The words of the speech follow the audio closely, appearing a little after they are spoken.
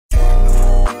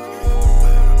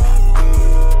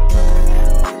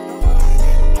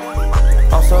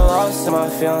lost in my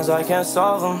feelings, I can't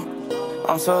solve them.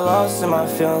 I'm so lost in my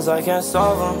feelings, I can't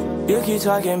solve them. You keep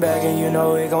talking back and you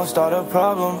know it gon' start a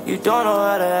problem. You don't know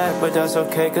how to act, but that's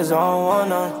okay, cause I don't want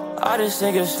none. I just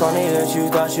think it's funny that you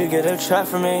thought you'd get a trap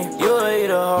from me. You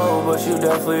ain't a hoe, but you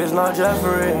definitely is not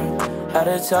Jeffery. Had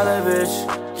to tell that bitch,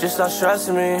 just stop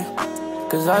stressing me,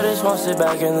 cause I just wanna sit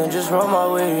back and then just roll my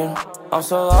weed. I'm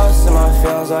so lost in my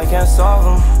feelings, I can't solve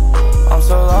them. I'm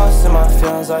so lost in my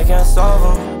feelings, I can't solve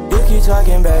them. You keep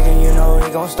talking back and you know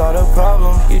it gon' start a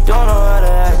problem. You don't know how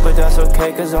to act, but that's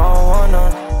okay, cause I don't want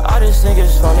none. I just think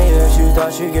it's funny that you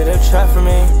thought you'd get a trap from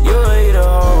me. You ain't a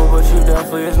hoe, but you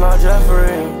definitely is not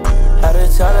Jeffery. Had to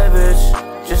tell that bitch,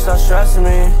 just stop stressing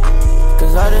me,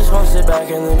 cause I just wanna sit back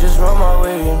and then just roll my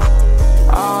weed.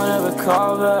 I don't ever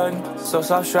call back, so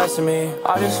stop stressing me.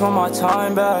 I just want my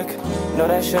time back. No,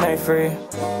 that shit ain't free.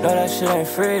 No, that shit ain't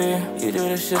free. You do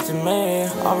this shit to me.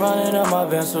 I'm running up my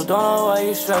band, so don't know why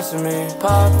you stressing me.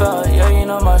 Pop out, yeah, you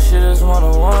know my shit is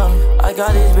 101. I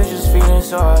got these bitches feeding,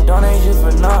 so I don't need you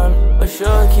for none. But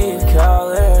sure, keep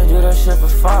calling, do that shit for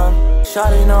fun.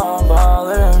 Shawty know I'm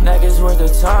ballin', that is worth the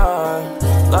time.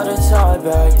 Let her tie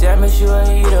back, damn it, you a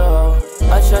heater.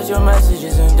 I check your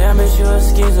messages and damn it, you a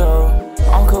schizo.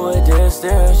 I'm cool with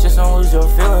distance, just don't lose your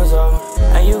feelings, though.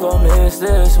 And you gon' miss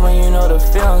this when you know the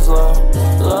feeling's low.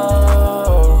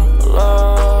 Low,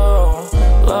 low,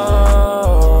 low.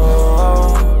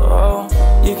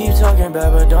 You keep talking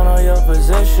bad but don't know your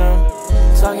position.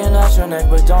 Talking out your neck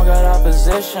but don't got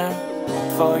opposition.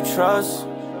 Fuck trust,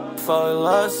 fuck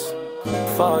lust,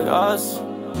 fuck us,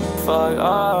 fuck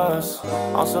us.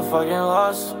 I'm so fucking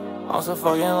lost, I'm so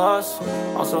fucking lost,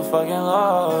 I'm so fucking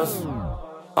lost.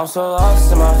 I'm so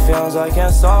lost in my feelings, I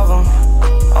can't solve them.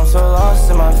 I'm so lost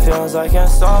in my feelings, I can't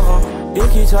solve them. You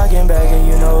keep talking back and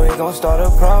you know it gon' start a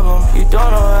problem. You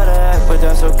don't know how to act, but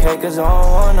that's okay, cause I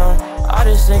don't want none. I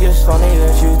just think it's funny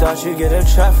that you thought you'd get a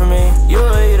trap from me. You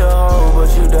ain't a hoe, but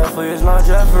you definitely is not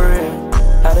Jeffery.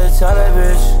 Had to tell that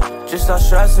bitch, just stop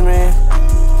stressing me,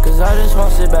 cause I just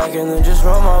wanna sit back and then just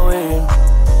roll my weed.